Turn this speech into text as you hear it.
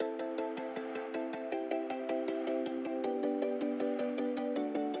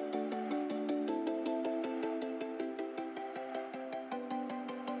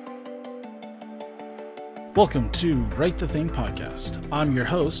Welcome to Write the Thing podcast. I'm your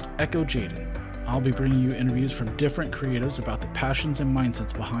host, Echo Jaden. I'll be bringing you interviews from different creatives about the passions and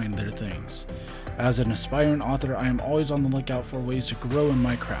mindsets behind their things. As an aspiring author, I am always on the lookout for ways to grow in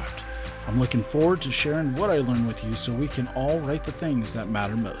my craft. I'm looking forward to sharing what I learned with you so we can all write the things that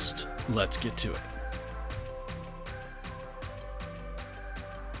matter most. Let's get to it.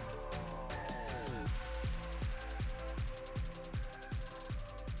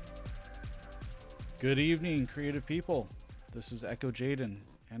 Good evening, creative people. This is Echo Jaden,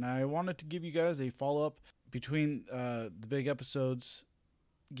 and I wanted to give you guys a follow-up between the big episodes,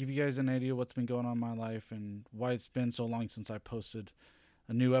 give you guys an idea what's been going on in my life and why it's been so long since I posted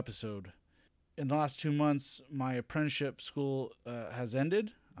a new episode. In the last 2 months, my apprenticeship school has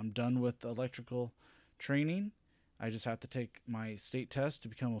ended. I'm done with electrical training. I just have to take my state test to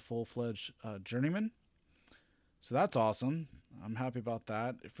become a full-fledged journeyman. So that's awesome. I'm happy about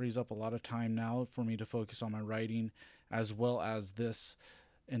that. It frees up a lot of time now for me to focus on my writing as well as this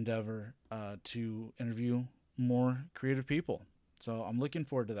endeavor to interview more creative people. So I'm looking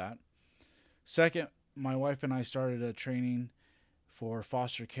forward to that. Second, my wife and I started a training for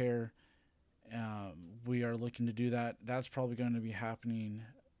foster care. We are looking to do that. That's probably going to be happening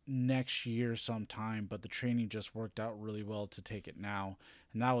next year sometime, but the training just worked out really well to take it now.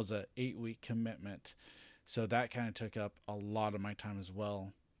 And that was an 8-week commitment. So that kind of took up a lot of my time as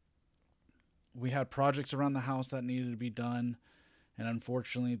well. We had projects around the house that needed to be done, and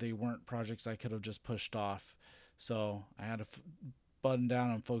unfortunately they weren't projects I could have just pushed off. So I had to button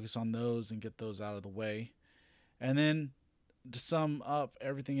down and focus on those and get those out of the way. And then to sum up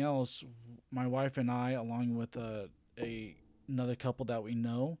everything else, my wife and I, along with another couple that we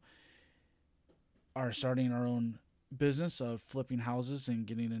know, are starting our own business of flipping houses and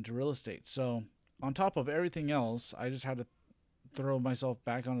getting into real estate. So on top of everything else, I just had to throw myself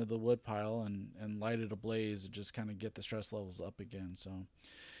back onto the wood pile and light it ablaze and just kind of get the stress levels up again. So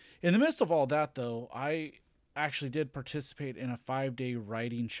in the midst of all that, though, I actually did participate in a 5-day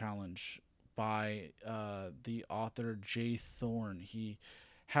writing challenge by the author Jay Thorne. He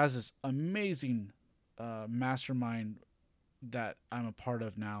has this amazing mastermind that I'm a part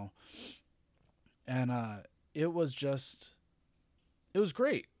of now. And it was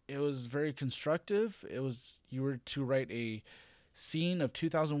great. It was very constructive. You were to write a scene of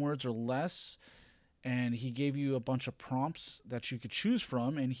 2,000 words or less, and he gave you a bunch of prompts that you could choose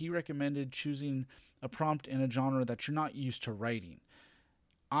from, and he recommended choosing a prompt in a genre that you're not used to writing.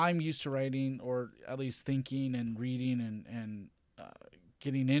 I'm used to writing, or at least thinking and reading and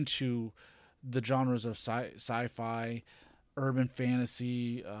getting into the genres of sci-fi, urban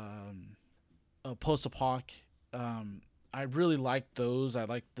fantasy, post-apoc. I really like those. I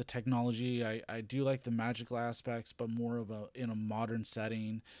like the technology. I do like the magical aspects, but more in a modern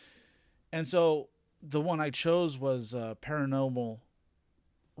setting. And so the one I chose was paranormal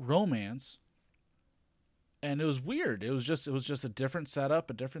romance. And it was weird. It was just a different setup,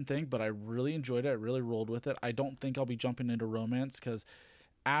 a different thing, but I really enjoyed it. I really rolled with it. I don't think I'll be jumping into romance because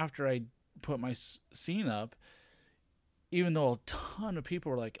after I put my scene up, even though a ton of people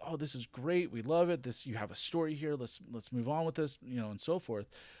were like, "Oh, this is great. We love it. You have a story here. Let's move on with this," and so forth.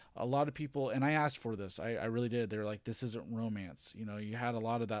 A lot of people, and I asked for this. I really did. They were like, "This isn't romance." You had a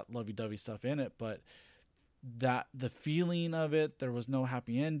lot of that lovey-dovey stuff in it, but the feeling of it, there was no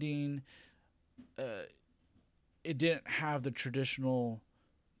happy ending. It didn't have the traditional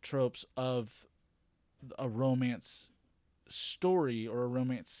tropes of a romance story or a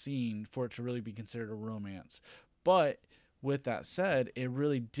romance scene for it to really be considered a romance. But with that said, it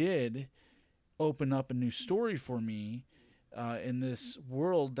really did open up a new story for me in this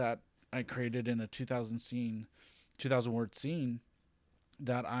world that I created in a 2,000 word scene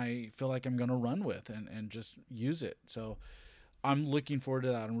that I feel like I'm going to run with and just use it. So I'm looking forward to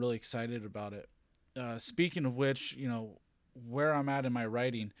that. I'm really excited about it. Speaking of which, where I'm at in my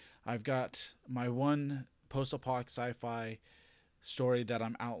writing, I've got my one post-apoc sci-fi story that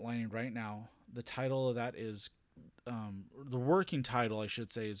I'm outlining right now. The title of that is the working title, I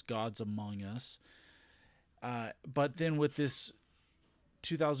should say, is Gods Among Us. But then with this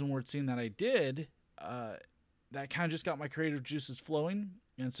 2,000 word scene that I did, that kind of just got my creative juices flowing.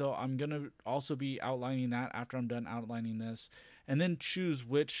 And so I'm going to also be outlining that after I'm done outlining this, and then choose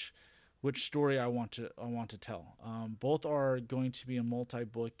which story I want to tell. Both are going to be a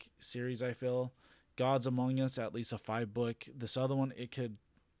multi-book series, I feel. Gods Among Us, at least a 5-book. This other one, it could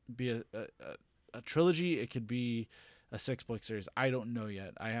be a trilogy. It could be a 6-book series. I don't know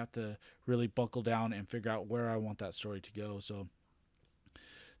yet. I have to really buckle down and figure out where I want that story to go. So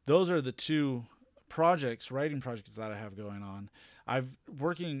those are the two writing projects that I have going on. I've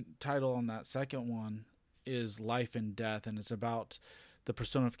working title on that second one is life and death, and it's about the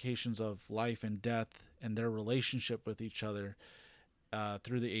personifications of life and death and their relationship with each other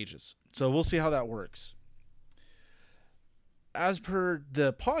through the ages. So we'll see how that works. As per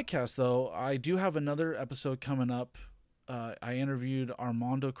the podcast, though, I do have another episode coming up. I interviewed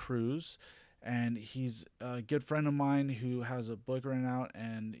Armando Cruz, and he's a good friend of mine who has a book right out,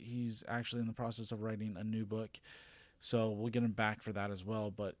 and he's actually in the process of writing a new book. So we'll get him back for that as well.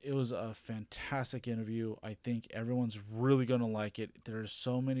 But it was a fantastic interview. I think everyone's really going to like it. There's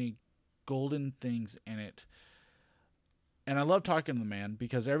so many golden things in it. And I love talking to the man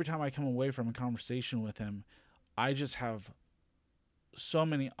because every time I come away from a conversation with him, I just have so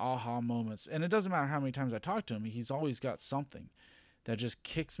many aha moments. And it doesn't matter how many times I talk to him, he's always got something that just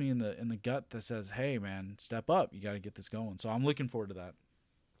kicks me in the gut that says, hey man, step up, you got to get this going. So I'm looking forward to that.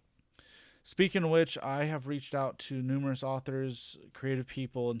 Speaking of which, I have reached out to numerous authors, creative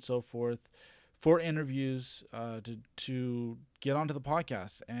people, and so forth for interviews to get onto the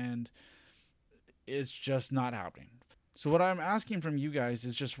podcast, and it's just not happening. So what I'm asking from you guys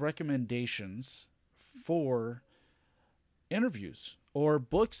is just recommendations for interviews or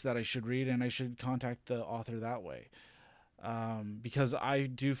books that I should read, and I should contact the author that way. Because I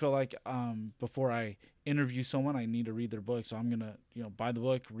do feel like before I interview someone, I need to read their book. So I'm going to buy the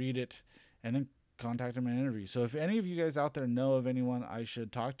book, read it, and then contact them in an interview. So if any of you guys out there know of anyone I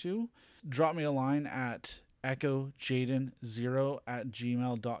should talk to, drop me a line at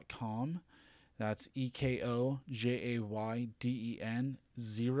ekojaden0@gmail.com. That's EKOJAYDEN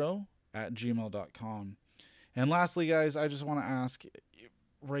 0@gmail.com. And lastly, guys, I just want to ask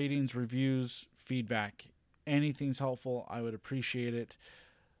ratings, reviews, feedback. Anything's helpful. I would appreciate it.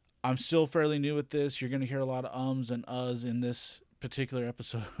 I'm still fairly new at this. You're going to hear a lot of ums and uhs in this particular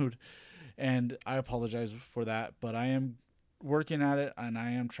episode. And I apologize for that, but I am working at it and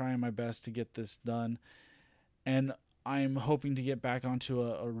I am trying my best to get this done. And I'm hoping to get back onto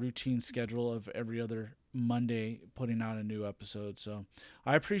a routine schedule of every other Monday putting out a new episode. So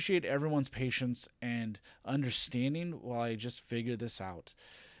I appreciate everyone's patience and understanding while I just figure this out.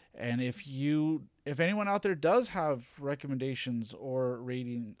 And if anyone out there does have recommendations or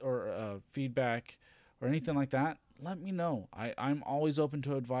rating or feedback or anything like that, let me know. I'm always open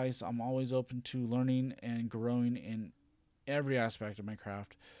to advice. I'm always open to learning and growing in every aspect of my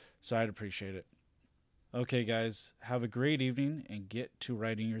craft. So I'd appreciate it. Okay, guys, have a great evening and get to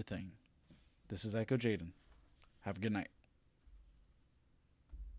writing your thing. This is Eko Jaden. Have a good night.